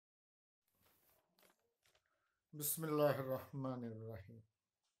Bismillahirrahmanirrahim.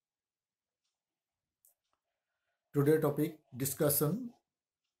 Today topic discussion: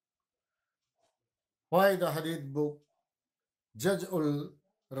 why the hadith book Juzz ul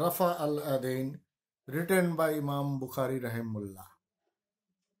Rafa al Yadain, written by Imam Bukhari rahimullah.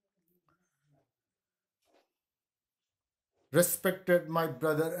 Respected my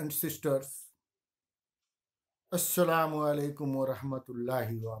brother and sisters, Assalamu alaikum wa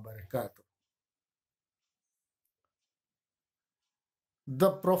rahmatullahi wa barakatuh. The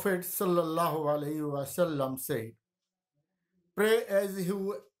Prophet sallallahu alaihi wasallam said, "Pray as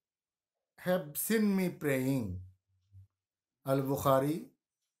you have seen me praying." Al-Bukhari,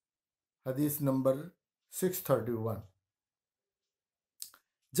 hadith number 631.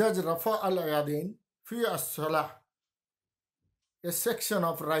 Judge Rafa al-Yadain fi as-salah, a section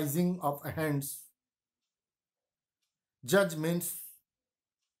of rising of hands. Judge means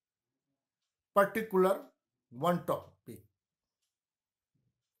particular one topic.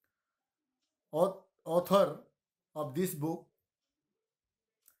 Author of this book,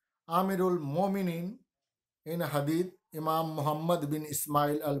 Amirul Mominin in Hadith, Imam Muhammad bin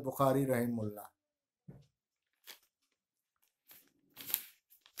Ismail al-Bukhari rahimullah.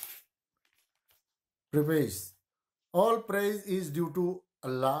 Preface. All praise is due to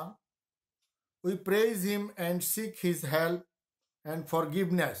Allah. We praise Him and seek His help and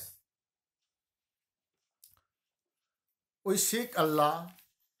forgiveness. We seek Allah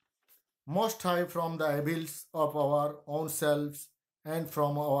Most High from the evils of our own selves and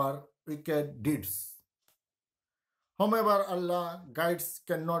from our wicked deeds. Whomever Allah guides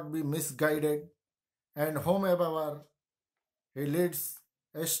cannot be misguided, and whomever He leads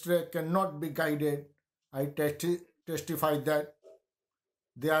astray cannot be guided. I testify that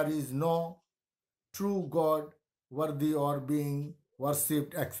there is no true God worthy or being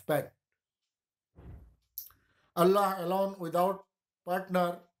worshipped except Allah alone without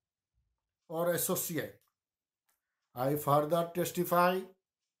partner or associate. I further testify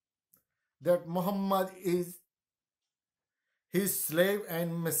that Muhammad is His slave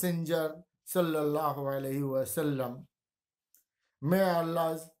and messenger sallallahu alaihi wasallam. May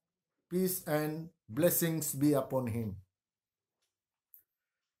Allah's peace and blessings be upon him.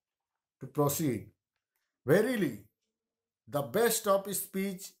 To proceed. Verily, the best of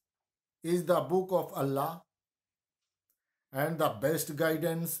speech is the book of Allah, and the best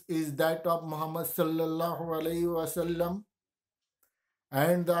guidance is that of Muhammad sallallahu alaihi wasallam,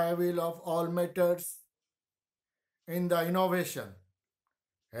 and the will of all matters in the innovation.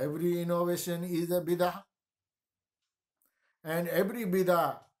 Every innovation is a bidah, and every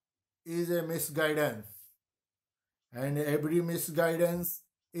bidah is a misguidance, and every misguidance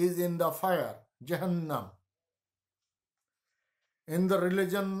is in the fire, Jahannam. In the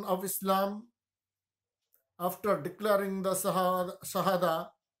religion of Islam, after declaring the Shahada,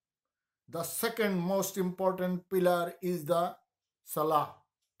 the second most important pillar is the Salah,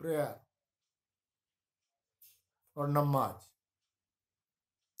 prayer or namaz.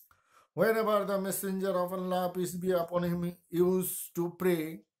 Whenever the Messenger of Allah, peace be upon him, used to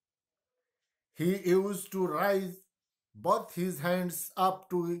pray, he used to raise both his hands up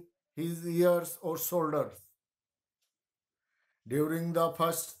to his ears or shoulders. During the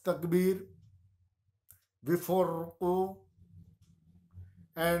first takbir, before Ruku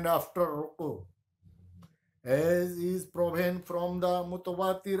and after Ruku, as is proven from the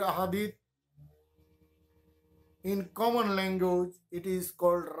mutawatir hadith. In common language, it is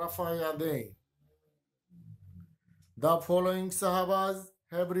called Rafa yadain. The following Sahabas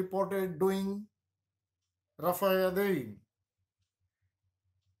have reported doing Rafa yadain.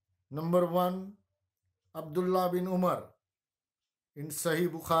 Number 1, Abdullah bin Umar in Sahih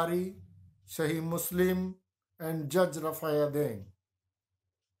Bukhari, Sahih Muslim, and Judge Rafa yadain.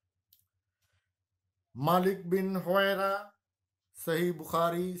 Malik bin Huwaira, Sahih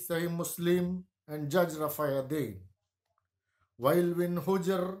Bukhari, Sahih Muslim, and Judge Rafa yadain. Wail bin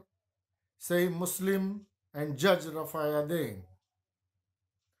Hujr, Sahih Muslim, and Judge Rafa yadain.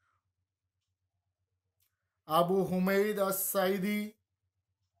 Abu Humaid as-Saidi,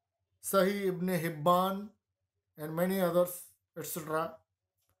 Sahih Ibn Hibban, and many others, etc.,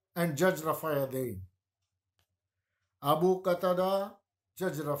 and Judge Rafa yadain. Abu Qatada,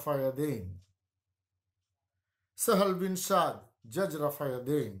 Judge Rafa yadain. Sahal bin Sa'd, Judge Rafa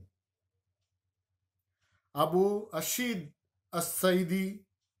yadain. Abu Ashid as-Saidi,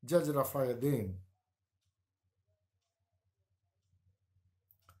 Judge Rafa yadain.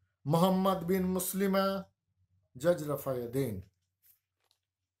 Muhammad bin Muslima, Judge Rafa yadain.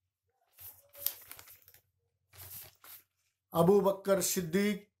 Abu Bakr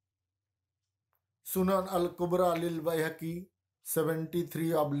Siddiq, Sunan al-Kubra lil Bayhaqi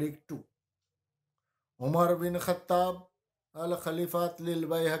 73/2. Umar bin Khattab al-Khalifat lil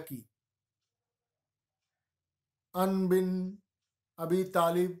Bayhaqi. An bin Abi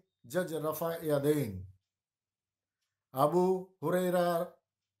Talib Judge Rafa Yadain. Abu Huraira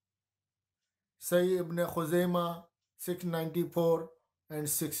Sayyid ibn Khuzaima 694 and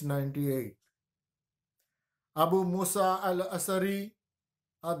 698. Abu Musa al-Asari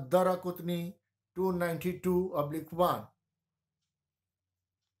ad-Darakutni 292/1.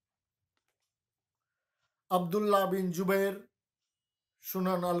 Abdullah bin Jubair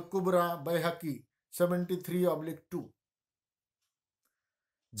Sunan al-Kubra Bayhaqi 73/2.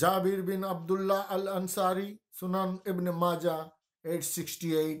 Jabir bin Abdullah al-Ansari Sunan ibn Majah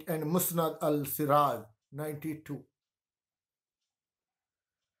 868 and Musnad al-Siraj 92.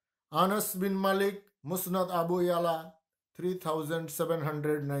 Anas bin Malik Musnad Abu Yala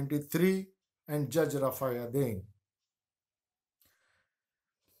 3793 and Judge Rafa Yadain.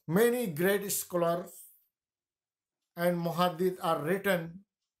 Many great scholars and muhaddith are written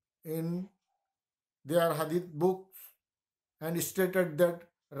in their hadith books and stated that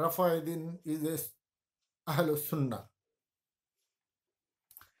Rafa Yadain is a Ahlul Sunnah.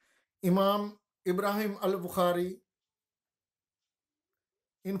 Imam Ibrahim al-Bukhari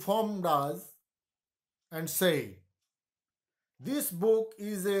informed us and said, this book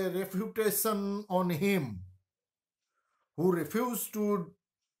is a refutation on him who refused to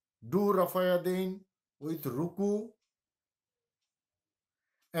do Rafa Yadain with Ruku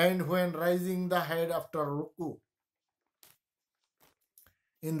and when raising the head after Ruku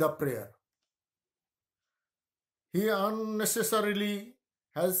in the prayer. He unnecessarily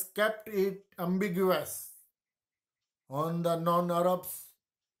has kept it ambiguous on the non-Arabs,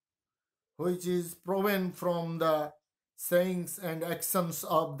 which is proven from the sayings and actions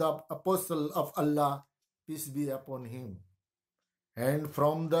of the Apostle of Allah, peace be upon him, and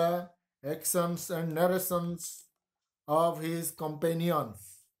from the actions and narrations of his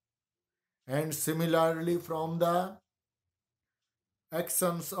companions, and similarly from the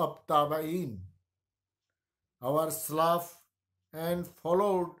actions of Tabain, our Salaf, and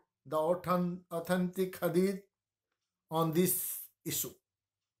followed the authentic hadith on this issue,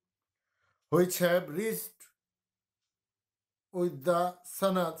 which have reached with the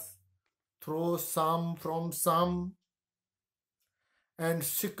sanads through some from some and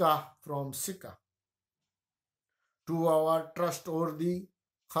Sikah from Sikah to our trustworthy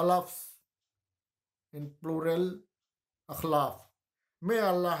Khalafs, in plural Akhlaf. May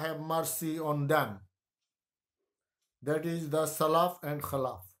Allah have mercy on them. That is the Salaf and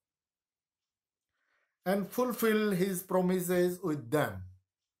Khalaf, and fulfill his promises with them.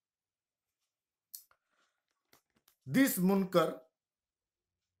 This Munkar,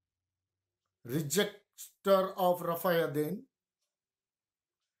 rejecter of Rafa Yadain,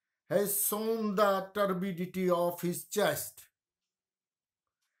 has shown the turbidity of his chest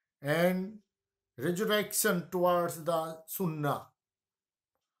and resurrection towards the Sunnah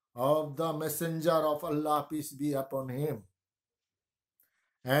of the Messenger of Allah, peace be upon him,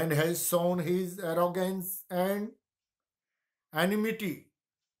 and has shown his arrogance and enmity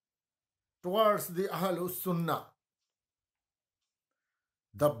towards the Ahlul Sunnah.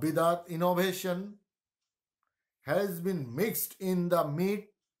 The Bidat innovation has been mixed in the meat,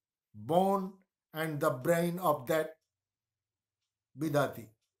 bone, and the brain of that Bidati,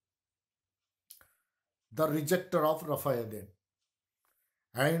 the rejecter of Rafa Yadain.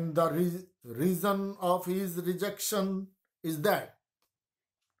 And the reason of his rejection is that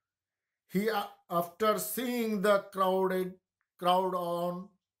he, after seeing the crowd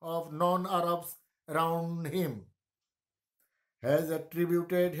of non-Arabs around him, has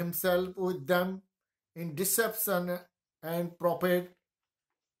attributed himself with them in deception, and Prophet,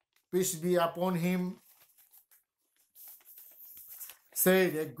 peace be upon him,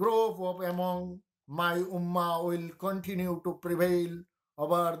 said, a group of among my ummah will continue to prevail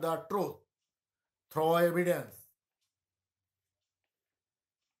over the truth through evidence,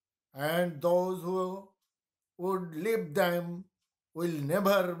 and those who would leave them will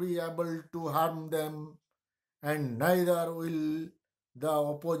never be able to harm them, and neither will the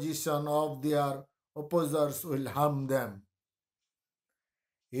opposition of their opposers will harm them.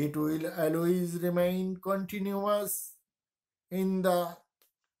 It will always remain continuous in the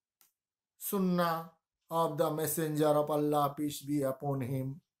Sunnah of the Messenger of Allah, peace be upon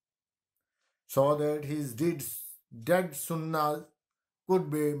him, so that his dead Sunnah could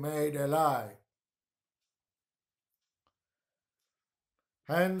be made alive.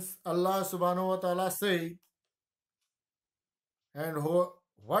 Hence Allah subhanahu wa ta'ala said, and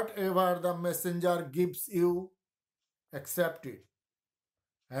Whatever the messenger gives you, accept it.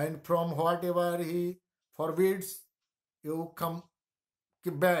 And from whatever he forbids, you come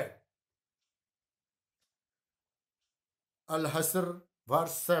back. Al-Hasr,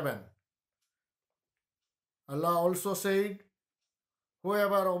 verse 7. Allah also said,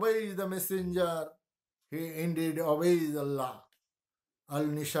 whoever obeys the messenger, he indeed obeys Allah.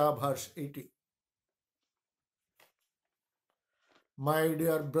 Al-Nisa, verse 80. My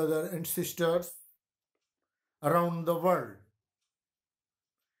dear brothers and sisters around the world,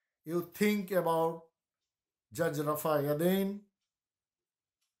 you think about Judge Rafa yadain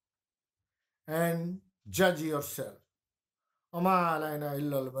and judge yourself. وما علينا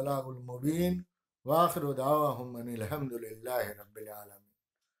إلا البلاغ المبين وآخر دعواهم أن الحمد لله رب العالمين.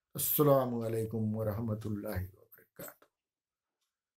 السلام عليكم ورحمة الله